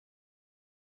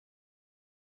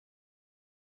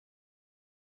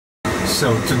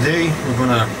So today we're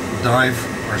gonna dive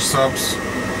our subs,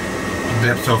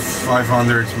 depth of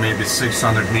 500, maybe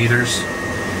 600 meters,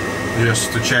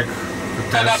 just to check the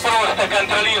test,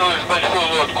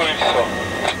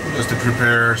 just to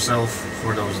prepare ourselves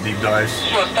for those deep dives.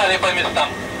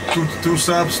 Two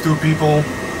subs, two people.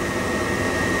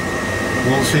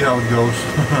 We'll see how it goes.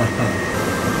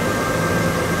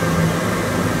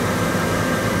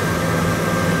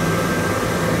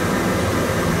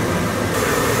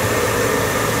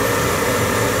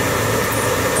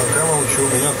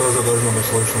 Меня тоже должно быть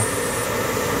слышно.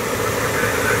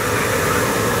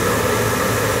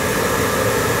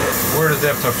 We're at a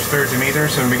depth of 30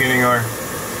 meters and beginning our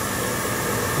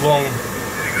long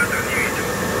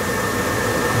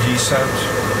descent.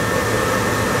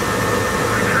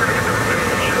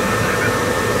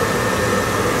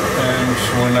 And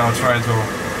we're now trying to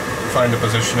find the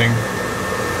positioning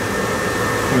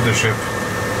with the ship.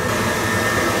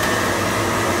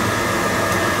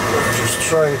 Just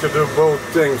trying to do both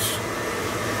things,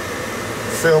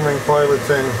 filming,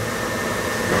 piloting.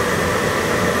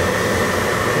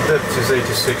 Depth is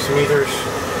 86 meters.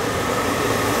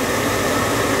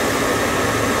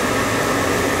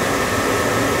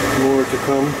 More to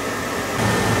come.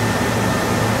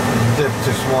 Depth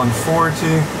is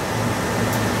 140.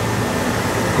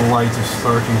 The light is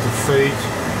starting to fade.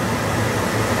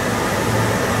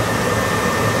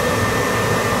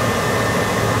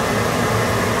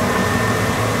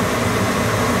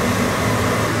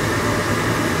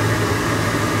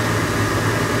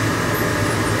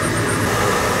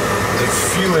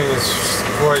 Feeling is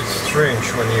quite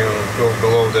strange when you go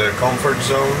below the comfort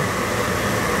zone.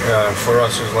 For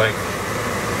us it's like,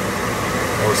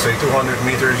 I would say 200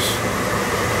 meters,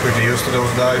 pretty used to those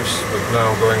dives, but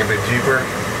now going a bit deeper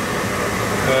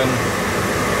and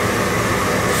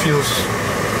feels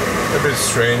a bit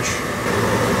strange.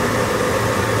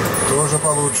 Тоже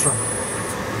получше.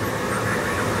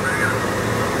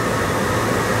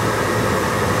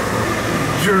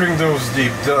 During those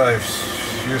deep dives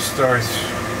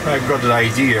I got the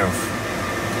idea of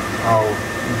how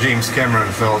James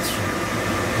Cameron felt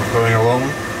of going alone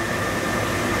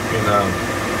in a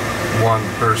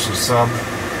one-person sub.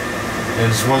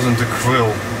 And it wasn't a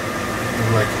quill,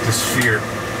 like the sphere.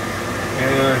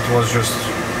 It was just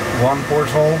one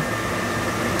porthole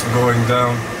going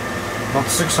down, not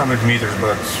 600 meters,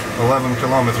 but 11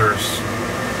 kilometers.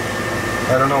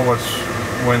 I don't know what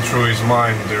went through his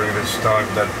mind during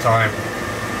that time.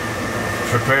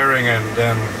 Preparing and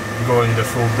then going the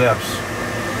full depths.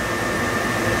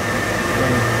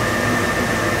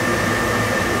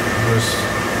 There's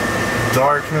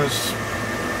darkness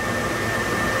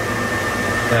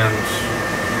and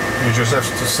you just have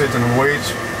to sit and wait.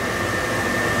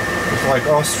 It's like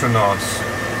astronauts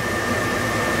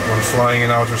when flying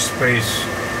in outer space.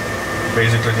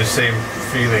 Basically the same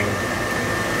feeling,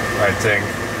 I think.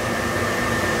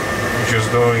 You're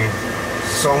just going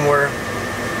somewhere,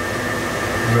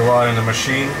 rely on the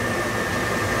machine.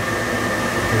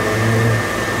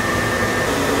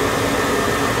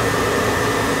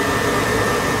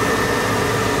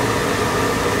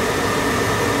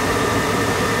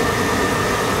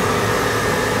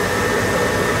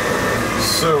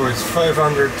 So it's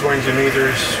 520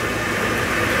 meters,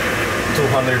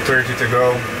 230 to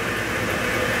go.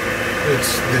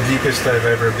 It's the deepest I've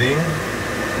ever been,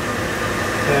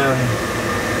 and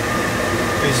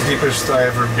it's the deepest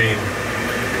I've ever been.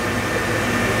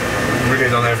 Really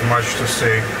don't have much to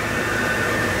say.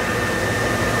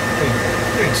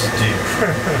 It's deep.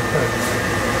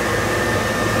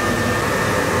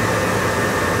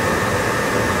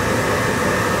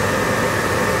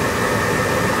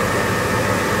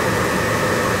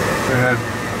 I had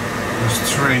a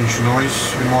strange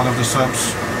noise in one of the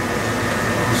subs,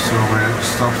 so we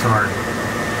stopped our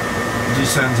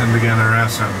descent and began our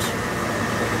ascent.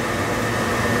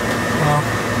 Well,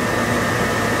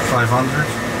 500.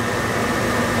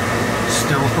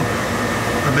 Still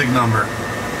a big number.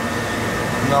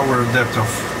 Now we're at a depth of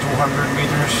 200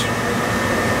 meters.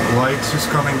 Light is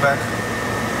coming back.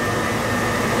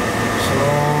 So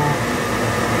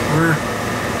we're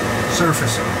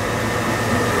surfacing.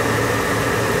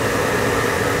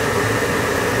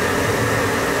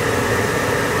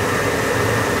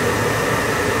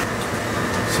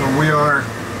 So we are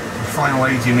the final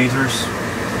 80 meters,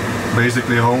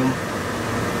 basically home.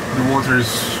 The water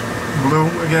is blue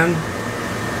again.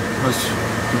 Was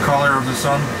the color of the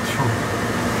sun.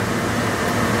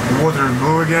 The water is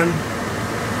blue again,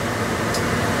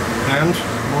 and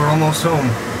we're almost home.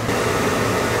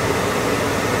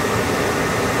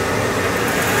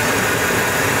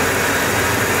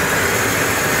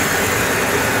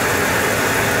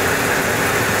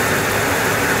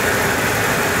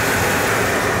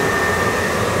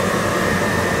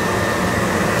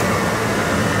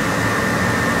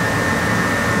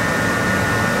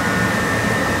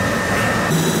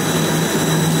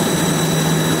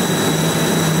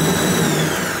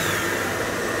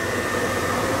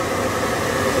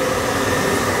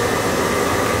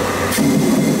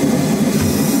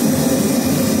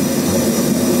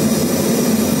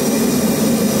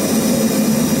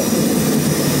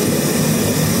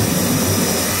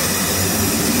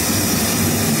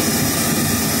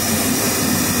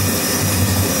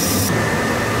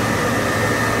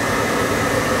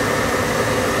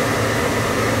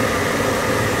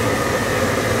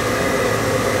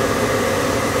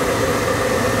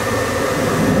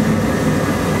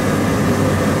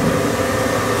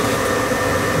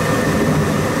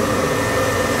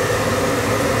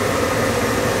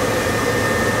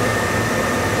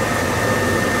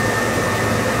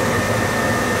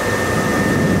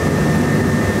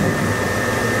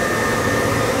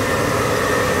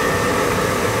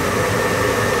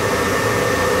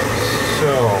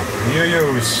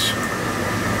 Yo-yo is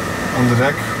on the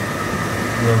deck.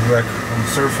 We're back on the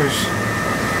surface.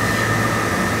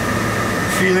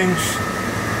 Feelings.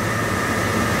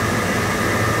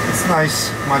 It's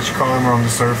nice, much calmer on the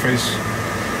surface,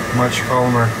 much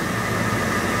calmer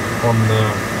on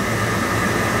the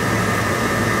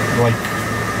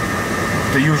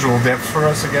the usual depth for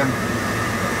us again.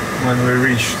 When we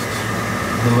reached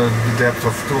the depth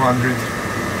of 200, it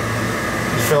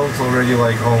felt already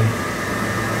like home.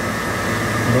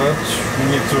 But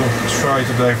we need to try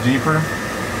to dive deeper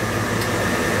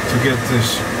to get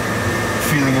this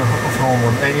feeling of home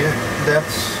on any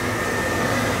depths.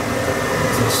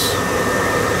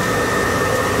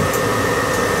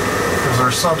 Because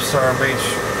our subs are made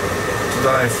to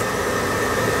dive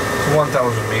to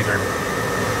 1000 meters.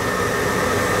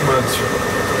 But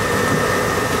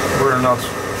we're not